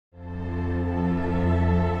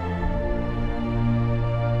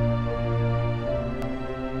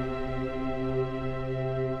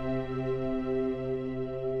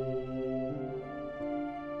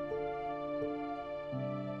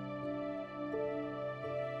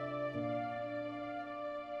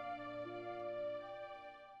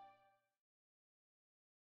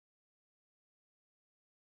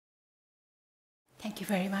Thank you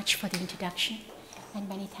very much for the introduction, and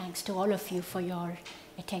many thanks to all of you for your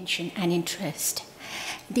attention and interest.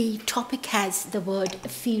 The topic has the word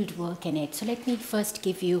fieldwork in it, so let me first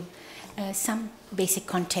give you some basic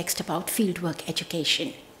context about fieldwork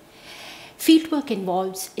education. Fieldwork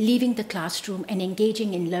involves leaving the classroom and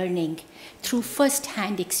engaging in learning through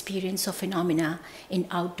first-hand experience of phenomena in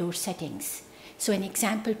outdoor settings. So an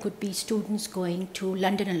example could be students going to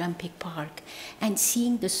London Olympic Park and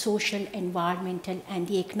seeing the social, environmental, and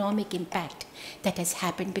the economic impact that has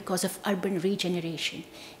happened because of urban regeneration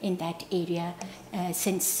in that area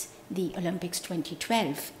since the Olympics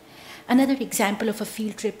 2012. Another example of a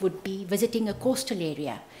field trip would be visiting a coastal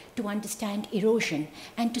area to understand erosion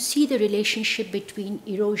and to see the relationship between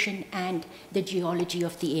erosion and the geology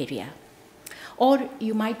of the area. Or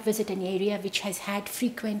you might visit an area which has had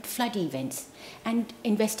frequent flood events and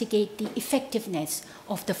investigate the effectiveness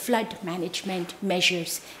of the flood management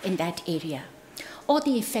measures in that area, or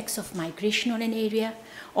the effects of migration on an area,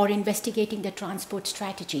 or investigating the transport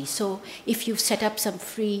strategy. So if you've set up some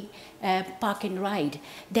free park and ride,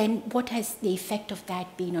 then what has the effect of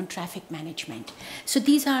that been on traffic management? So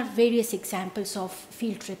these are various examples of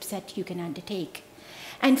field trips that you can undertake.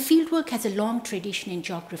 And fieldwork has a long tradition in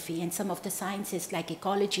geography and some of the sciences like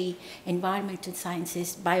ecology, environmental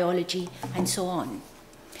sciences, biology, and so on.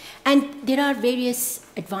 And there are various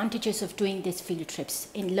advantages of doing these field trips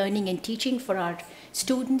in learning and teaching for our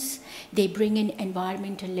students. They bring in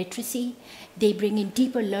environmental literacy. They bring in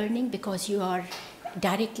deeper learning because you are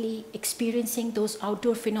directly experiencing those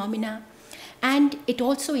outdoor phenomena. And it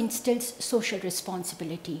also instills social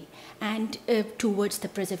responsibility and towards the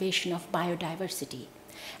preservation of biodiversity.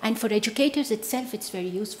 And for educators itself, it's very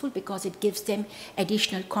useful because it gives them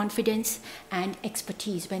additional confidence and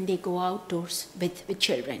expertise when they go outdoors with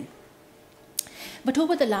children. But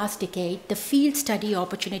over the last decade, the field study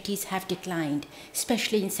opportunities have declined,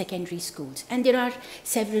 especially in secondary schools. And there are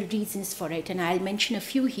several reasons for it, and I'll mention a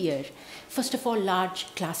few here. First of all,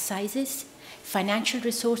 large class sizes. Financial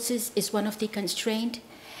resources is one of the constraints.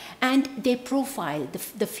 And their profile,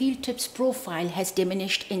 the field trips profile has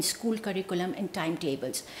diminished in school curriculum and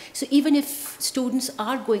timetables. So even if students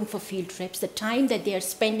are going for field trips, the time that they are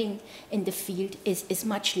spending in the field is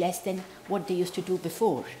much less than what they used to do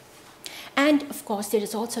before. And of course, there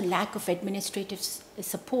is also lack of administrative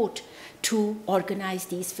support to organize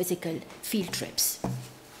these physical field trips.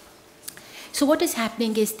 So what is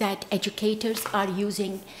happening is that educators are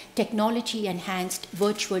using technology-enhanced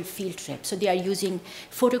virtual field trips. So they are using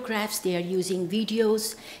photographs, they are using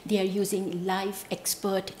videos, they are using live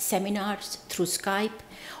expert seminars through Skype,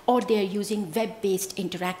 or they are using web-based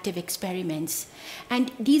interactive experiments.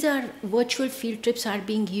 And these virtual field trips are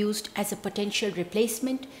being used as a potential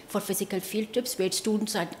replacement for physical field trips, where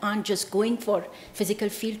students aren't just going for physical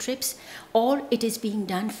field trips, or it is being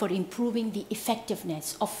done for improving the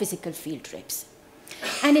effectiveness of physical field trips.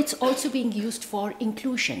 And it's also being used for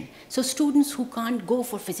inclusion. So students who can't go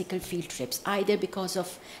for physical field trips, either because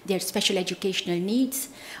of their special educational needs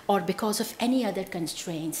or because of any other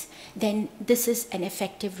constraints, then this is an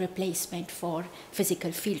effective replacement for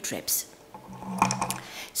physical field trips.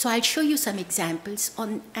 So I'll show you some examples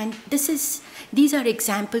and these are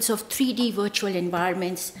examples of 3D virtual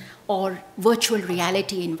environments or virtual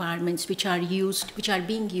reality environments which are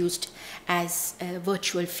being used as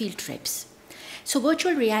virtual field trips. So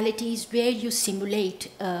virtual reality is where you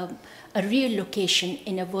simulate a real location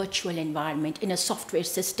in a virtual environment, in a software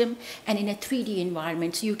system, and in a 3D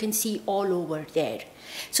environment, so you can see all over there.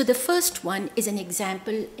 So the first one is an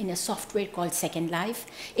example in a software called Second Life.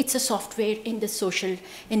 It's a software in the social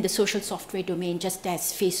software domain, just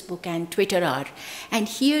as Facebook and Twitter are. And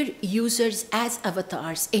here users as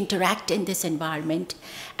avatars interact in this environment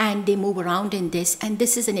and they move around in this. And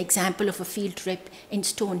this is an example of a field trip in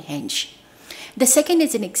Stonehenge. The second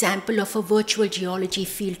is an example of a virtual geology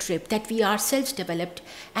field trip that we ourselves developed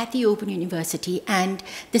at the Open University, and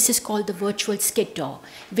this is called the Virtual Skiddaw,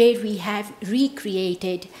 where we have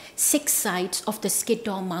recreated 6 sites of the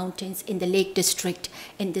Skiddaw Mountains in the Lake District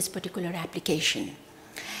in this particular application.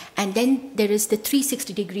 And then there is the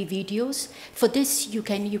 360-degree videos. For this, you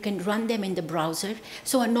can run them in the browser.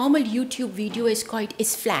 So a normal YouTube video is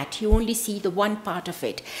flat. You only see the one part of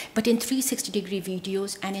it. But in 360-degree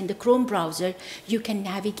videos and in the Chrome browser, you can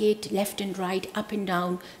navigate left and right, up and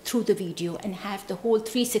down through the video and have the whole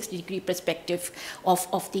 360-degree perspective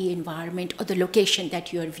of the environment or the location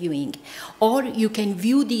that you are viewing. Or you can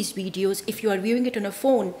view these videos. If you are viewing it on a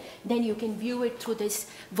phone, then you can view it through this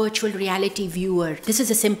virtual reality viewer. This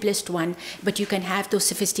is a simple simplest one, but you can have those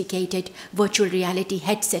sophisticated virtual reality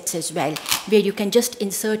headsets as well, where you can just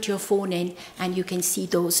insert your phone in and you can see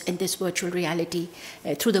those in this virtual reality,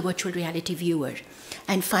 through the virtual reality viewer.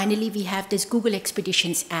 And finally, we have this Google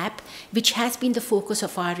Expeditions app, which has been the focus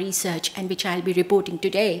of our research and which I'll be reporting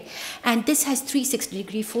today. And this has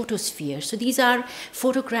 360-degree photosphere. So these are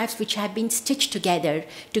photographs which have been stitched together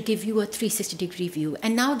to give you a 360-degree view.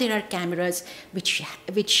 And now there are cameras which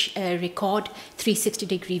record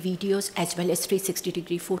 360-degree videos as well as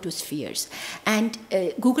 360-degree photospheres. And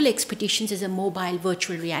Google Expeditions is a mobile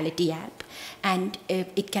virtual reality app. And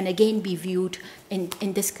it can again be viewed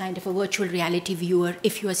in this kind of a virtual reality viewer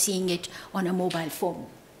if you are seeing it on a mobile phone.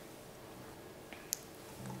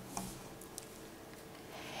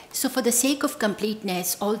 So for the sake of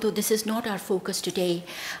completeness, although this is not our focus today,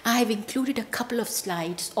 I have included a couple of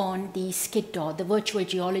slides on the SCID, the virtual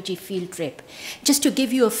geology field trip, just to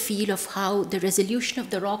give you a feel of how the resolution of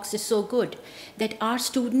the rocks is so good that our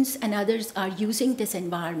students and others are using this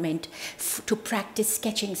environment to practice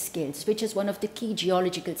sketching skills, which is one of the key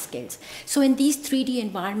geological skills. So in these 3D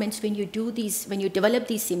environments, when you develop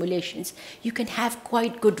these simulations, you can have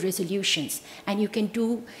quite good resolutions, and you can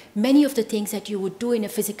do many of the things that you would do in a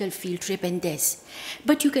physical field trip in this.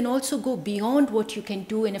 But you can also go beyond what you can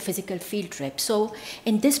do in a physical field trip. So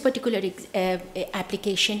in this particular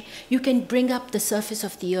application, you can bring up the surface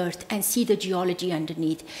of the earth and see the geology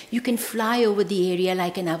underneath. You can fly over the area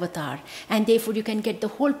like an avatar, and therefore you can get the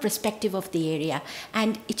whole perspective of the area.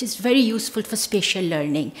 And it is very useful for spatial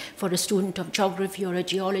learning for a student of geography or a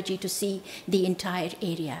geology to see the entire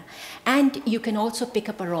area. And you can also pick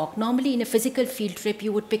up a rock. Normally in a physical field trip,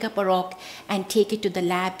 you would pick up a rock and take it to the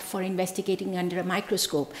lab for investigating under a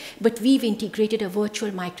microscope. But we've integrated a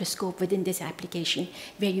virtual microscope within this application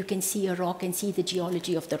where you can see a rock and see the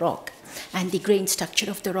geology of the rock and the grain structure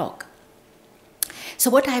of the rock. So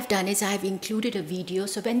what I've done is I've included a video.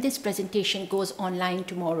 So when this presentation goes online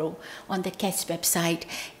tomorrow on the KES website,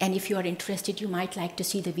 and if you are interested, you might like to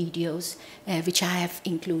see the videos which I have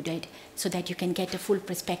included so that you can get a full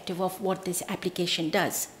perspective of what this application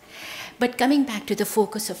does. But coming back to the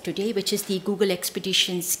focus of today, which is the Google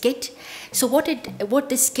Expeditions kit. So what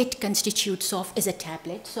this kit constitutes of is a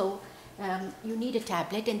tablet. So you need a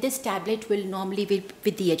tablet, and this tablet will normally be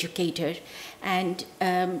with the educator, and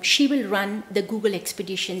she will run the Google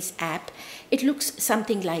Expeditions app. It looks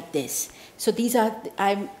something like this. So these are,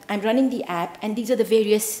 I'm running the app, and these are the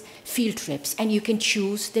various field trips, and you can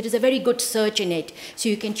choose. There is a very good search in it, so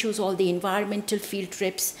you can choose all the environmental field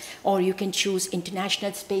trips, or you can choose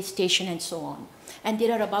International Space Station and so on. And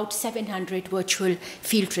there are about 700 virtual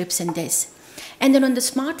field trips in this. And then on the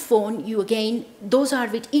smartphone, you again, those are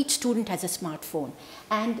with each student has a smartphone.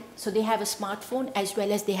 And so they have a smartphone as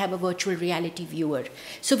well as they have a virtual reality viewer.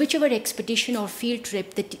 So whichever expedition or field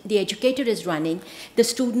trip that the educator is running, the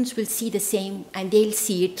students will see the same and they'll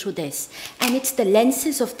see it through this. And it's the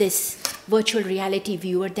lenses of this virtual reality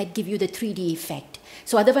viewer that give you the 3D effect.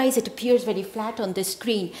 So otherwise it appears very flat on the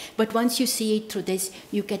screen, but once you see it through this,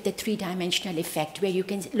 you get the three-dimensional effect where you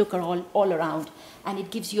can look all around, and it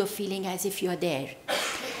gives you a feeling as if you're there.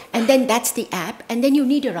 And then that's the app, and then you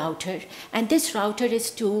need a router, and this router is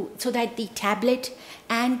so that the tablet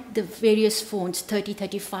and the various phones, 30,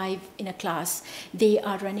 35 in a class, they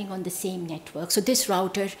are running on the same network. So this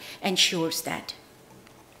router ensures that.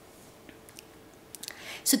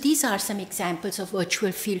 So these are some examples of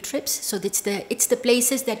virtual field trips. So it's the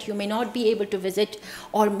places that you may not be able to visit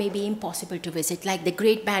or may be impossible to visit, like the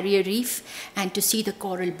Great Barrier Reef and to see the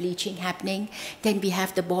coral bleaching happening. Then we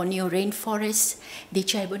have the Borneo rainforests, the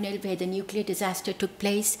Chernobyl where the nuclear disaster took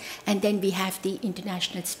place, and then we have the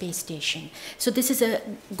International Space Station. So this is a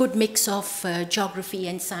good mix of geography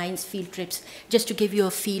and science field trips, just to give you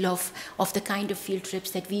a feel of the kind of field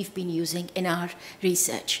trips that we've been using in our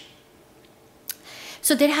research.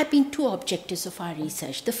 So there have been two objectives of our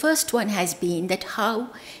research. The first one has been that how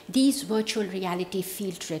these virtual reality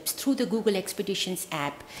field trips through the Google Expeditions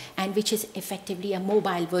app, and which is effectively a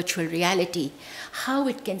mobile virtual reality, how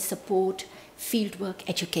it can support fieldwork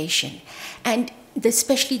education. And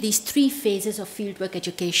especially these three phases of fieldwork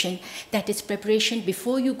education, that is preparation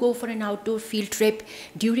before you go for an outdoor field trip,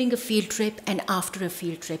 during a field trip, and after a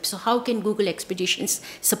field trip. So how can Google Expeditions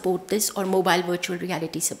support this, or mobile virtual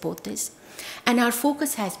reality support this? And our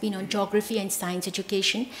focus has been on geography and science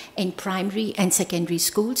education in primary and secondary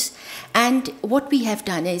schools. And what we have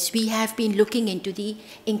done is we have been looking into the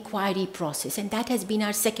inquiry process, and that has been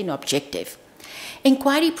our second objective.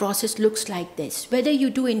 Inquiry process looks like this. Whether you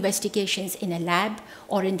do investigations in a lab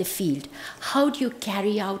or in the field, how do you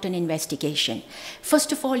carry out an investigation?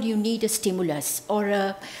 First of all, you need a stimulus,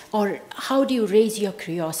 or how do you raise your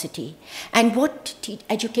curiosity? And what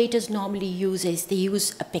educators normally use is they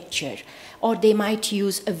use a picture, or they might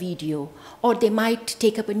use a video, or they might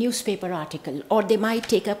take up a newspaper article, or they might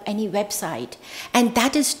take up any website. And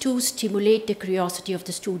that is to stimulate the curiosity of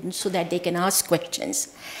the students so that they can ask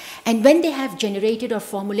questions. And when they have generated or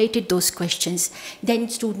formulated those questions, then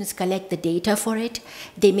students collect the data for it.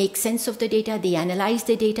 They make sense of the data, they analyze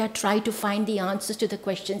the data, try to find the answers to the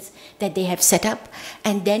questions that they have set up,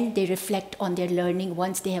 and then they reflect on their learning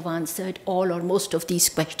once they have answered all or most of these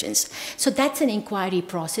questions. So that's an inquiry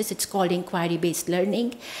process. It's called inquiry-based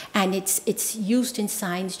learning, and it's used in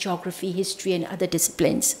science, geography, history, and other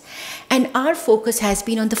disciplines. And our focus has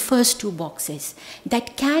been on the first two boxes.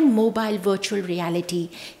 That can mobile virtual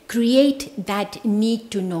reality create that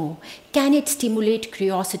need to know? Can it stimulate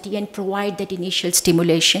curiosity and provide that initial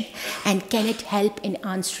stimulation? And can it help in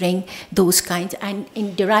answering those kinds and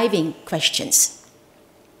in deriving questions?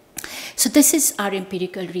 So this is our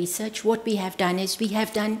empirical research. What we have done is we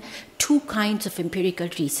have done two kinds of empirical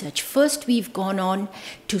research. First, we've gone on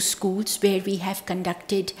to schools where we have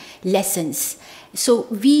conducted lessons. So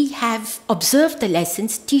we have observed the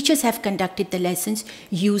lessons. Teachers have conducted the lessons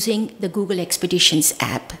using the Google Expeditions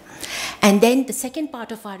app. And then the second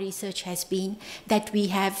part of our research has been that we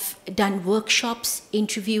have done workshops,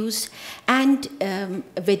 interviews, and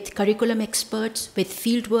with curriculum experts, with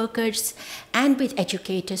field workers, and with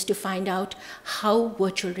educators to find out how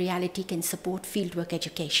virtual reality can support fieldwork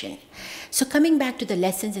education. So coming back to the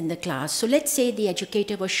lessons in the class, so let's say the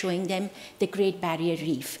educator was showing them the Great Barrier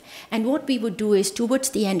Reef. And what we would do is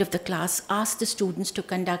towards the end of the class, ask the students to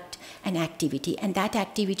conduct an activity. And that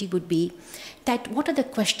activity would be that what are the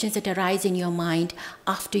questions that arise in your mind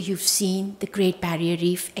after you've seen the Great Barrier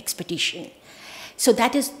Reef expedition? So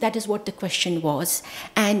that is what the question was.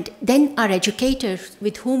 And then our educator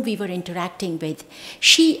with whom we were interacting with,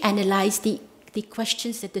 she analyzed the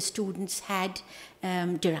questions that the students had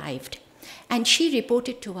derived. And she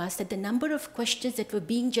reported to us that the number of questions that were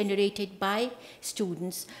being generated by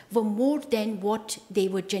students were more than what they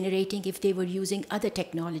were generating if they were using other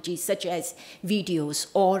technologies such as videos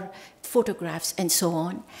or photographs and so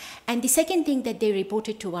on. And the second thing that they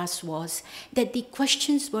reported to us was that the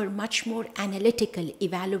questions were much more analytical,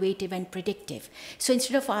 evaluative, and predictive. So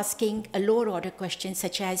instead of asking a lower order question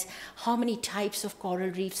such as how many types of coral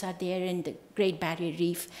reefs are there in the Great Barrier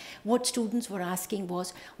Reef, what students were asking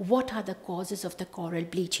was what are the causes of the coral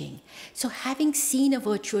bleaching. So having seen a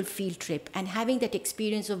virtual field trip and having that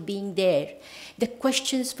experience of being there, the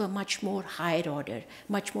questions were much more higher order,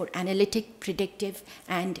 much more analytic, predictive,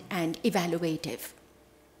 and evaluative.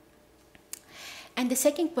 And the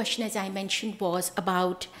second question, as I mentioned, was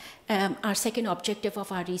about our second objective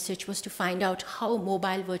of our research was to find out how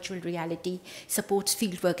mobile virtual reality supports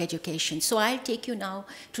fieldwork education. So I'll take you now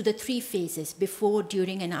to the three phases, before,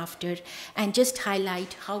 during, and after, and just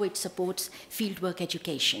highlight how it supports fieldwork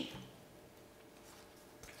education.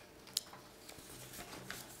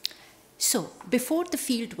 So before the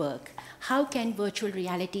fieldwork, how can virtual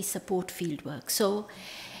reality support fieldwork? So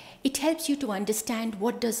it helps you to understand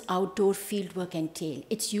what does outdoor fieldwork entail.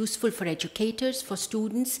 It's useful for educators, for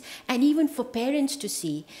students, and even for parents to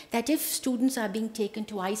see that if students are being taken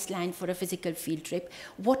to Iceland for a physical field trip,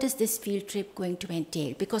 what is this field trip going to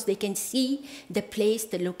entail? Because they can see the place,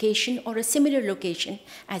 the location, or a similar location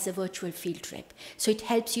as a virtual field trip. So it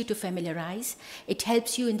helps you to familiarize. It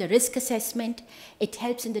helps you in the risk assessment. It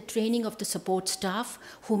helps in the training of the support staff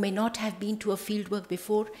who may not have been to a fieldwork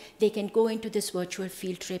before. They can go into this virtual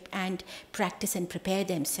field trip and practice and prepare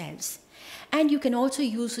themselves. And you can also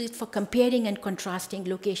use it for comparing and contrasting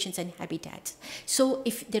locations and habitats. So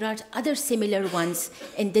if there are other similar ones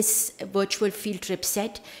in this virtual field trip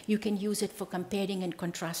set, you can use it for comparing and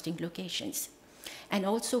contrasting locations. And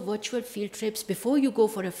also virtual field trips, before you go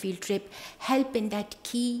for a field trip, help in that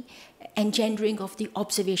key engendering of the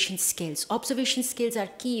observation skills. Observation skills are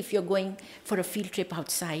key if you're going for a field trip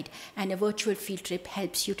outside, and a virtual field trip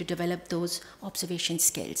helps you to develop those observation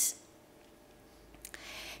skills.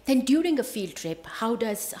 Then during a field trip, how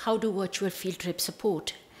do virtual field trips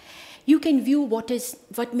support? You can view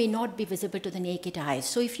what may not be visible to the naked eye.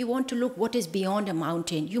 So if you want to look what is beyond a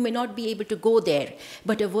mountain, you may not be able to go there,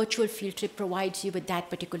 but a virtual field trip provides you with that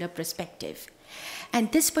particular perspective.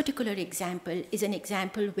 And this particular example is an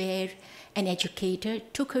example where an educator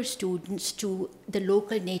took her students to the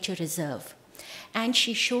local nature reserve, and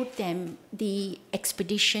she showed them the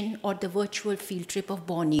expedition or the virtual field trip of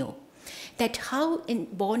Borneo. That how in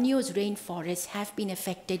Borneo's rainforests have been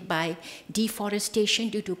affected by deforestation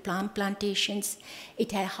due to palm plantations,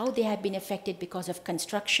 how they have been affected because of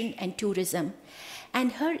construction and tourism,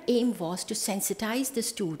 And her aim was to sensitize the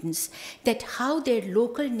students that how their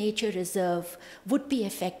local nature reserve would be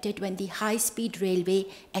affected when the high-speed railway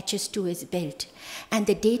HS2 is built. And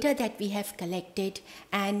the data that we have collected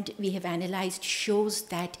and we have analyzed shows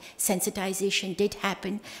that sensitization did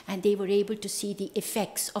happen, and they were able to see the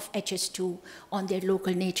effects of HS2 on their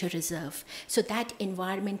local nature reserve. So that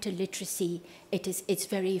environmental literacy, it's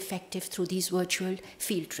very effective through these virtual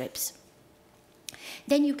field trips.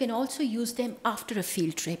 Then you can also use them after a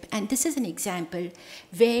field trip. And this is an example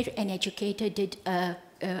where an educator did a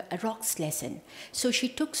rocks lesson. So she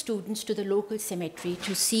took students to the local cemetery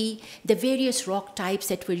to see the various rock types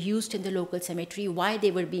that were used in the local cemetery, why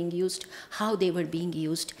they were being used, how they were being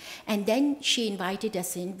used. And then she invited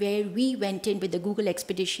us in, where we went in with the Google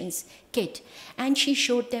Expeditions kit, and she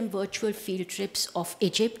showed them virtual field trips of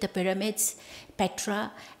Egypt, the pyramids,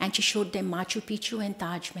 Petra, and she showed them Machu Picchu and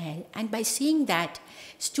Taj Mahal. And by seeing that,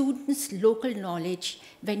 students' local knowledge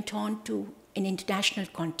went on to an international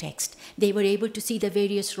context. They were able to see the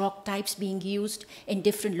various rock types being used in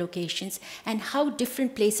different locations and how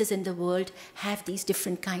different places in the world have these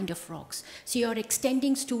different kind of rocks. So you're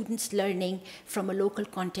extending students' learning from a local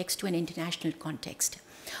context to an international context.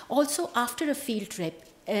 Also, after a field trip,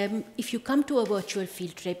 if you come to a virtual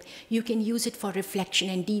field trip, you can use it for reflection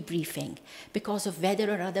and debriefing. Because of weather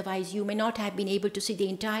or otherwise, you may not have been able to see the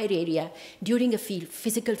entire area during a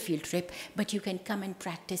physical field trip, but you can come and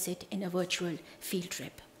practice it in a virtual field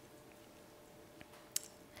trip.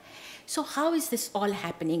 So how is this all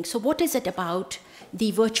happening? So what is it about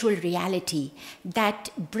the virtual reality that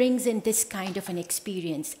brings in this kind of an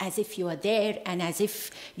experience, as if you are there and as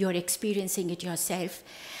if you're experiencing it yourself?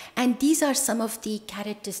 And these are some of the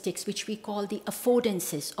characteristics which we call the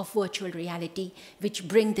affordances of virtual reality, which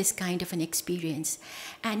bring this kind of an experience.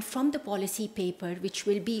 And from the policy paper, which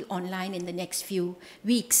will be online in the next few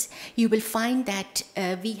weeks, you will find that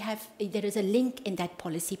there is a link in that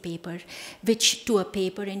policy paper to a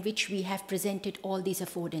paper in which we have presented all these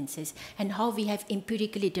affordances and how we have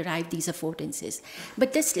empirically derived these affordances.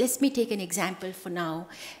 But let me take an example for now,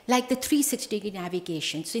 like the 360-degree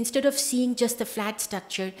navigation. So instead of seeing just the flat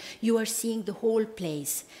structure, you are seeing the whole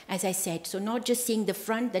place, as I said. So not just seeing the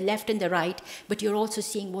front, the left, and the right, but you're also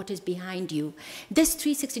seeing what is behind you. This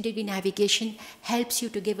 360-degree navigation helps you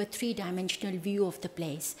to give a three-dimensional view of the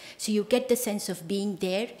place. So you get the sense of being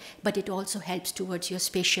there, but it also helps towards your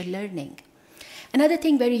spatial learning. Another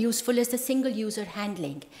thing very useful is the single user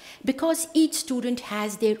handling. Because each student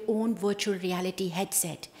has their own virtual reality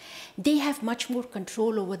headset, they have much more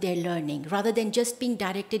control over their learning. Rather than just being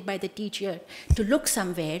directed by the teacher to look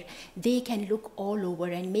somewhere, they can look all over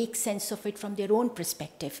and make sense of it from their own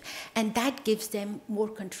perspective. And that gives them more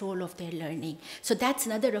control of their learning. So that's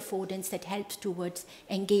another affordance that helps towards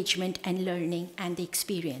engagement and learning and the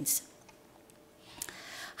experience.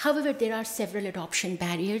 However, there are several adoption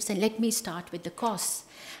barriers, and let me start with the costs.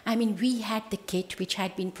 I mean, we had the kit which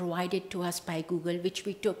had been provided to us by Google, which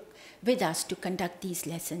we took with us to conduct these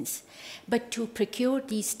lessons. But to procure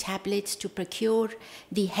these tablets, to procure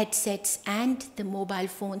the headsets and the mobile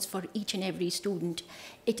phones for each and every student,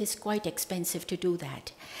 it is quite expensive to do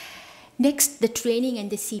that. Next, the training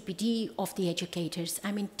and the CPD of the educators.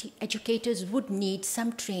 I mean, educators would need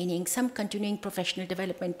some training, some continuing professional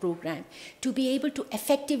development program to be able to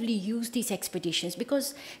effectively use these expeditions,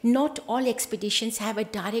 because not all expeditions have a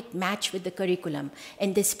direct match with the curriculum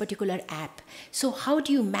in this particular app. So how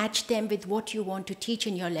do you match them with what you want to teach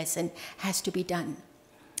in your lesson has to be done.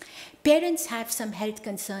 Parents have some health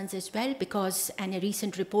concerns as well, because, and a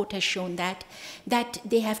recent report has shown that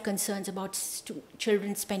they have concerns about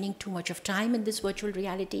children spending too much of time in this virtual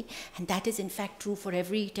reality, and that is in fact true for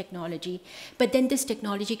every technology. But then this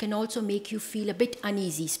technology can also make you feel a bit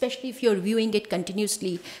uneasy, especially if you're viewing it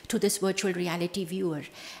continuously to this virtual reality viewer.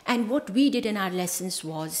 And what we did in our lessons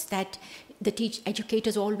was that the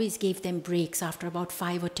educators always gave them breaks after about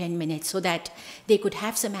 5 or 10 minutes so that they could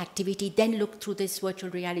have some activity, then look through this virtual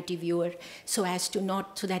reality viewer so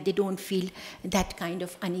that they don't feel that kind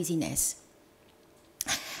of uneasiness.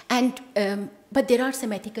 And, but there are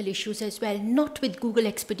some ethical issues as well, not with Google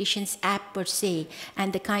Expeditions app per se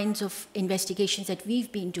and the kinds of investigations that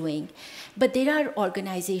we've been doing, but there are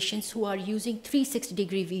organizations who are using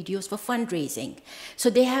 360-degree videos for fundraising. So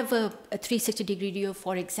they have a 360-degree video,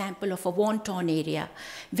 for example, of a war-torn area,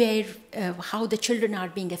 where how the children are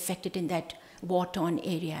being affected in that war-torn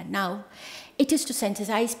area. Now, it is to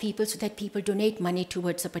sensitize people so that people donate money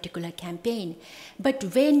towards a particular campaign. But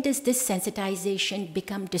when does this sensitization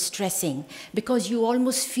become distressing? Because you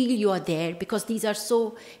almost feel you are there, because these are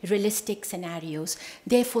so realistic scenarios.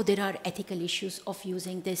 Therefore, there are ethical issues of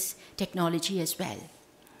using this technology as well.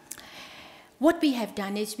 What we have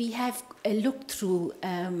done is we have looked through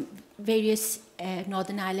various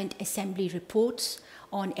Northern Ireland Assembly reports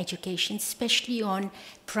on education, especially on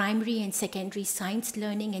primary and secondary science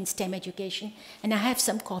learning and STEM education. And I have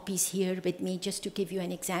some copies here with me just to give you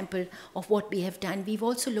an example of what we have done. We've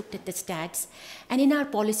also looked at the stats. And in our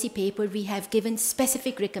policy paper, we have given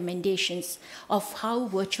specific recommendations of how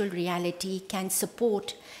virtual reality can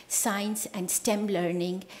support science and STEM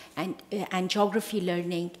learning and geography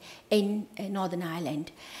learning in Northern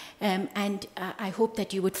Ireland. I hope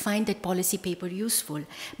that you would find that policy paper useful.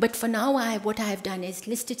 But for now, what I have done is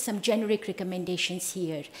listed some generic recommendations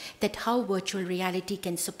here that how virtual reality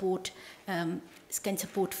can support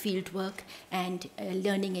fieldwork and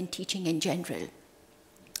learning and teaching in general.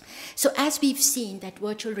 So as we've seen that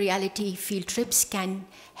virtual reality field trips can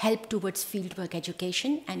help towards fieldwork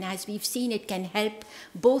education, and as we've seen it can help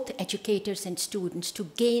both educators and students to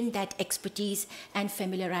gain that expertise and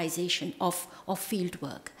familiarization of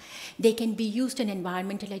fieldwork. They can be used in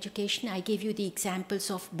environmental education. I gave you the examples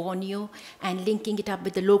of Borneo and linking it up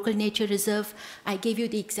with the local nature reserve. I gave you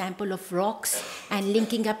the example of rocks and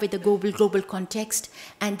linking up with the global context,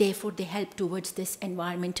 and therefore they help towards this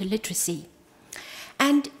environmental literacy.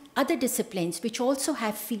 And other disciplines which also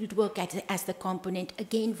have fieldwork as the component,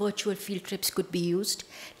 again, virtual field trips could be used,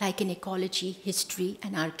 like in ecology, history,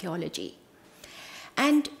 and archaeology.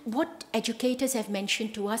 And what educators have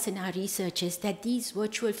mentioned to us in our research is that these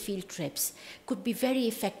virtual field trips could be very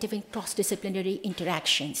effective in cross-disciplinary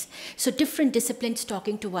interactions. So different disciplines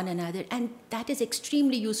talking to one another, and that is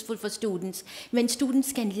extremely useful for students when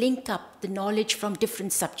students can link up the knowledge from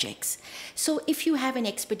different subjects. So if you have an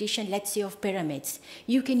expedition, let's say of pyramids,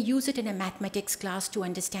 you can use it in a mathematics class to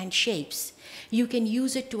understand shapes. You can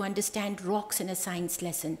use it to understand rocks in a science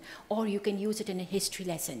lesson, or you can use it in a history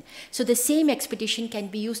lesson. So the same expedition can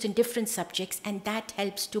be used in different subjects, and that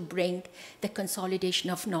helps to bring the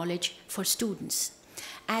consolidation of knowledge for students.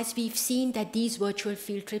 As we've seen that these virtual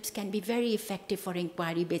field trips can be very effective for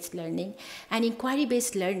inquiry-based learning, and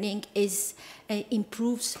inquiry-based learning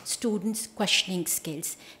improves students' questioning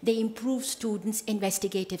skills. They improve students'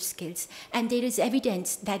 investigative skills, and there is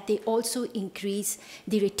evidence that they also increase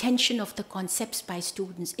the retention of the concepts by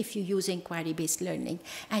students if you use inquiry-based learning.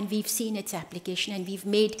 And we've seen its application, and we've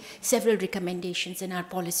made several recommendations in our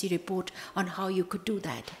policy report on how you could do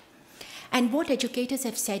that. And what educators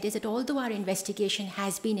have said is that although our investigation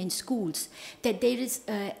has been in schools, that there is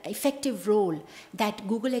an effective role that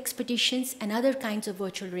Google Expeditions and other kinds of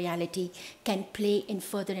virtual reality can play in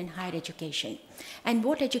further and higher education. And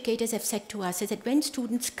what educators have said to us is that when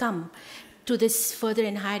students come to this further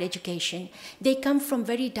and higher education, they come from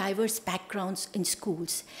very diverse backgrounds in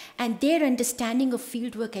schools, and their understanding of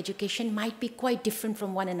fieldwork education might be quite different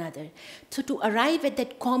from one another. So to arrive at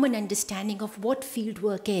that common understanding of what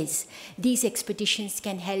fieldwork is, these expeditions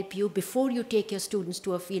can help you before you take your students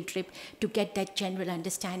to a field trip to get that general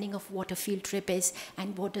understanding of what a field trip is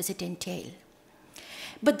and what does it entail.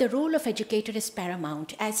 But the role of educator is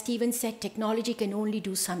paramount. As Stephen said, technology can only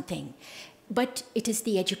do something. But it is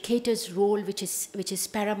the educator's role which is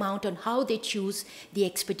paramount on how they choose the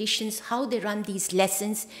expeditions, how they run these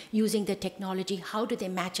lessons using the technology, how do they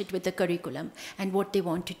match it with the curriculum and what they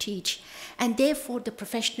want to teach. And therefore, the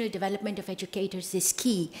professional development of educators is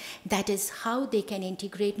key. That is how they can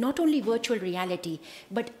integrate not only virtual reality,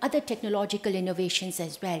 but other technological innovations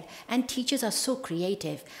as well. And teachers are so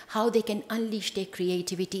creative, how they can unleash their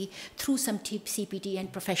creativity through some CPD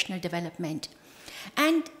and professional development.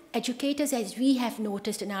 And educators, as we have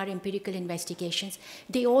noticed in our empirical investigations,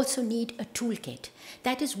 they also need a toolkit.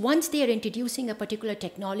 That is, once they are introducing a particular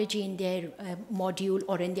technology in their module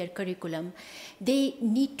or in their curriculum, they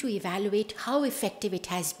need to evaluate how effective it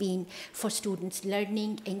has been for students'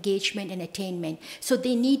 learning, engagement, and attainment. So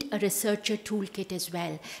they need a researcher toolkit as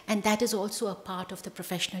well, and that is also a part of the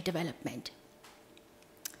professional development.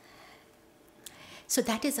 So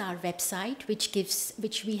that is our website,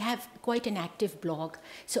 which we have quite an active blog.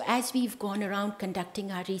 So as we've gone around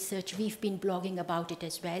conducting our research, we've been blogging about it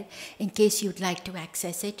as well, in case you'd like to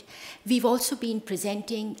access it. We've also been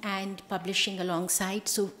presenting and publishing alongside,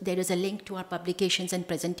 so there is a link to our publications and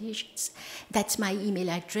presentations. That's my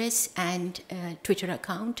email address and Twitter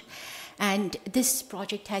account. And this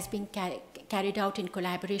project has been carried out in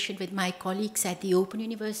collaboration with my colleagues at the Open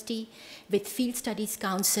University, with Field Studies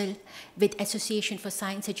Council, with Association for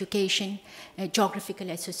Science Education, Geographical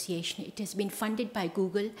Association. It has been funded by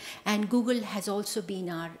Google, and Google has also been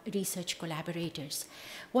our research collaborators.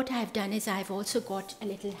 What I've done is I've also got a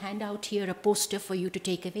little handout here, a poster for you to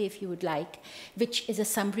take away if you would like, which is a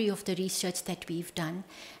summary of the research that we've done.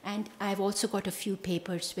 And I've also got a few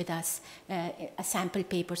papers with us, sample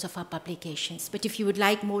papers of our publications. But if you would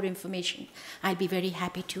like more information, I'll be very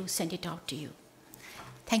happy to send it out to you.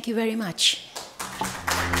 Thank you very much.